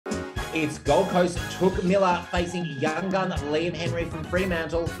It's Gold Coast Touk Miller facing young gun Liam Henry from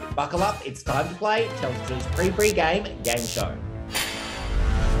Fremantle. Buckle up, it's time to play Telstra's pre-game game show.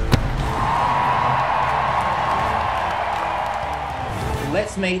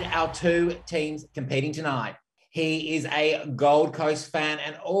 Let's meet our two teams competing tonight. He is a Gold Coast fan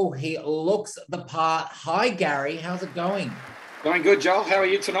and he looks the part. Hi, Gary. How's it going? Going good, Joel. How are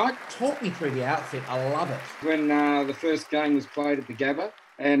you tonight? Talk me through the outfit. I love it. When the first game was played at the Gabba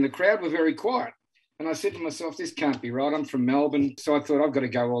and the crowd were very quiet. And I said to myself, this can't be right. I'm from Melbourne. So I thought, I've got to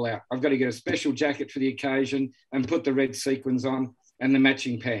go all out. I've got to get a special jacket for the occasion and put the red sequins on and the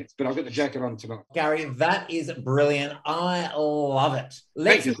matching pants. But I've got the jacket on tonight. Gary, that is brilliant. I love it.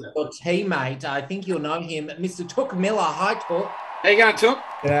 Let's meet your teammate. I think you'll know him, Mr. Touk Miller. Hi, Touk. How you going, Touk?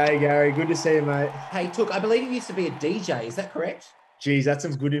 Hey, Gary. Good to see you, mate. Hey, Touk, I believe you used to be a DJ. Is that correct? Geez, that's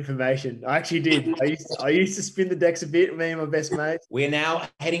some good information. I actually did. I used to spin the decks a bit, me and my best mates. We're now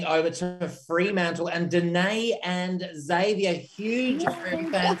heading over to Fremantle and Danae and Xavier, huge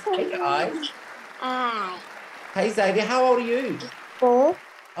fans. Hey, guys. Hi. Hey, Xavier, how old are you? 4.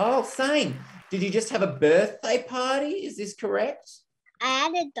 Oh, same. Did you just have a birthday party? Is this correct? I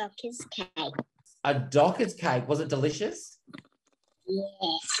had a Docker's cake. A Docker's cake. Was it delicious?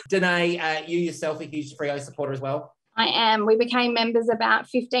 Yes. Danae, you yourself a huge Freo supporter as well? I am. We became members about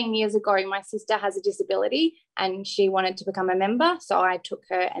 15 years ago. My sister has a disability and she wanted to become a member. So I took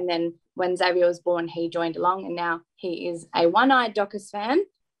her, and then when Xavier was born, he joined along, and now he is a one-eyed Dockers fan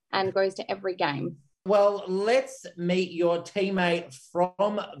and goes to every game. Well, let's meet your teammate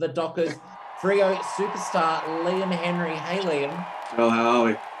from the Dockers, Freo superstar Liam Henry. Hey, Liam. Oh, how are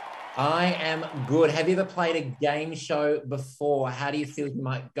we? I am good. Have you ever played a game show before? How do you feel you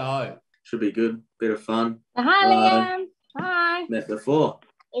might go? Should be good. Bit of fun. Hi, Liam. Hi. Met before.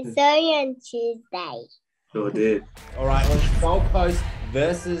 It's only on Tuesday. Sure did. All right, well, Gold Coast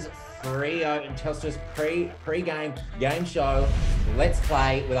versus Freo and Telstra's pre-game game show. Let's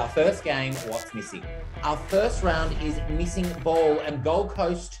play with our first game, What's Missing? Our first round is Missing Ball, and Gold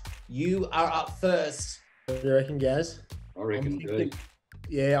Coast, you are up first. What do you reckon, Gaz? I reckon B.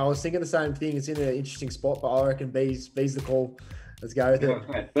 Yeah, I was thinking the same thing. It's in an interesting spot, but I reckon B's the call. Let's go with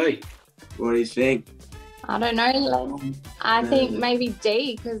it. B. What do you think? I don't know, Liam. I think maybe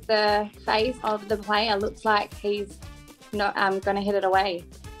D, because the face of the player looks like he's not going to hit it away.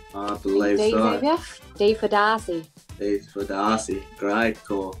 I believe D, so. Xavier? D for Darcy. D for Darcy. Great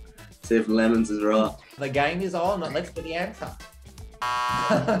call. See if Lemons is right. The game is on. Let's get the answer.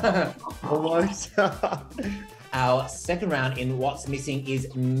 Almost. Our second round in What's Missing is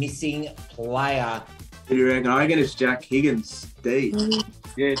Missing Player. Who do you reckon? I reckon it's Jack Higgins. D.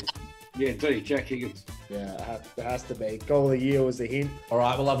 Yeah, D. Jack Higgins. Yeah, it has to be. Goal of the year was the hint. All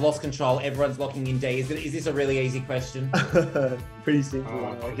right, well, I've lost control. Everyone's locking in D. Is this a really easy question? Pretty simple.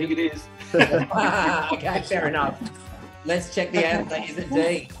 I think it is. Okay, fair enough. Let's check the answer. Is it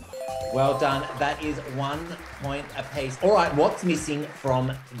D? Well done. That is 1 point apiece. All right, what's missing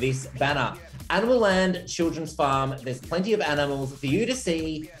from this banner? Animal Land Children's Farm. There's plenty of animals for you to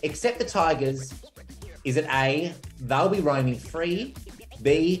see, except the tigers. Is it A, they'll be roaming free?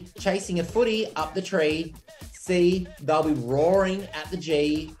 B, chasing a footy up the tree? C, they'll be roaring at the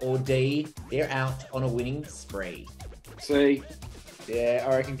G? Or D, they're out on a winning spree? C. Yeah,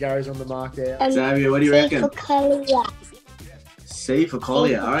 I reckon Gary's on the mark there. Xavier, what do you reckon? C for Collier. C for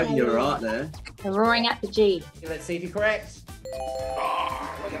Collier. I reckon you're right there. They're roaring at the G. Let's see if you're correct.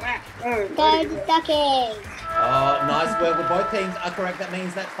 Oh, look at that. Oh, Go the Duckies. Oh, nice work. Well, both teams are correct. That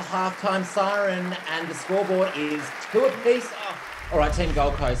means that's the halftime siren, and the scoreboard is 2 apiece. Oh. All right, Team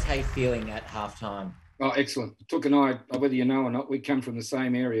Gold Coast, how are you feeling at halftime? Oh, excellent. Touk and I, whether you know or not, we come from the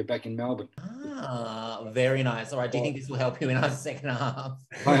same area back in Melbourne. Ah, very nice. All right, do you think this will help you in our second half?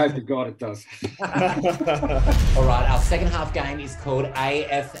 I hope to God it does. All right, our second half game is called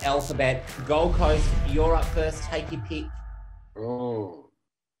AF Alphabet. Gold Coast, you're up first. Take your pick. Oh.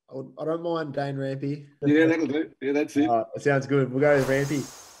 I don't mind Dane Rampy. Yeah, that'll do. Yeah, that's it. It sounds good. We'll go with Rampy.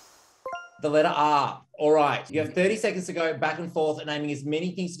 The letter R. All right, you have 30 seconds to go back and forth, naming as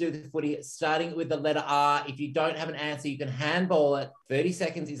many things to do with footy, starting with the letter R. If you don't have an answer, you can handball it. 30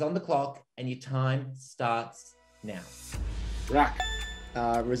 seconds is on the clock, and your time starts now. Ruck.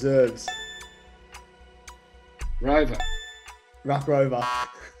 Reserves. Rover. Ruck Rover.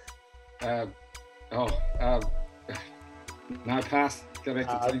 No, pass. Go back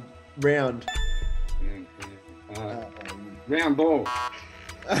to team. Round. Round ball.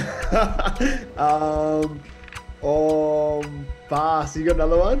 Pass. You got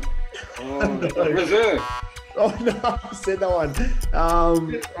another one? Reserve. Oh no, I said that one.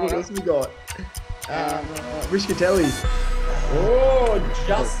 What else we got? Rishkatelli. Oh,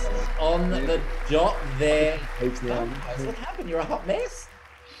 just on the dot there. Heaps now. What happened? You're a hot mess.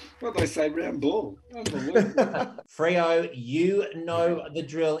 What they say, round ball. Unbelievable. Freo, you know the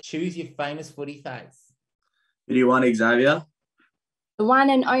drill. Choose your famous footy face. Who do you want, Xavier? The one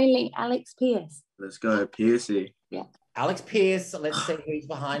and only Alex Pearce. Let's go, Piercy. Alex Pearce. Let's see who's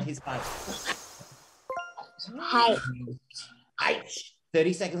behind his face. Hey. H.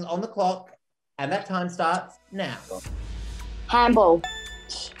 30 seconds on the clock. And that time starts now. Handball.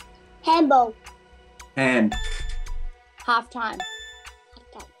 Handball. Hand. Half time.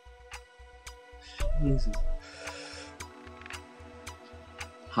 Jesus.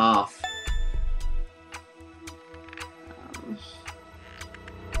 Half.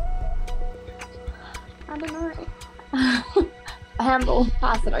 I don't know. Handball.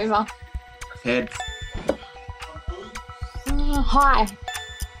 Pass it over. Head. High.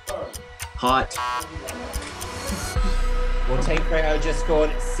 Height. Well, Team Freo just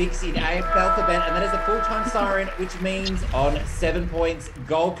scored 6 in AFL for Ben, and that is a full-time siren, which means on 7 points,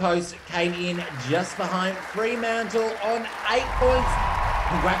 Gold Coast came in just behind Fremantle on 8 points.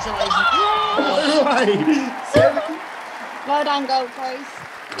 Congratulations. Well done, Gold Coast.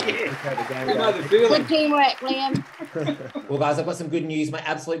 I know the feeling. Good teamwork, Liam. Well, guys, I've got some good news. My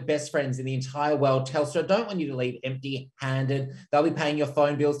absolute best friends in the entire world, Telstra, don't want you to leave empty-handed. They'll be paying your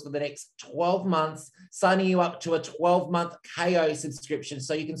phone bills for the next 12 months, signing you up to a 12-month KO subscription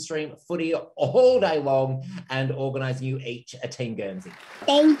so you can stream footy all day long and organising you each a Team Guernsey.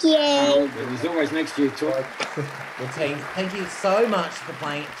 Thank you. There's always next year, talk. Well, team, thank you so much for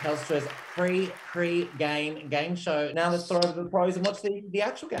playing Telstra's free pre-game game show. Now let's throw over the pros and watch the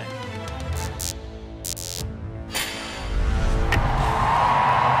actual game.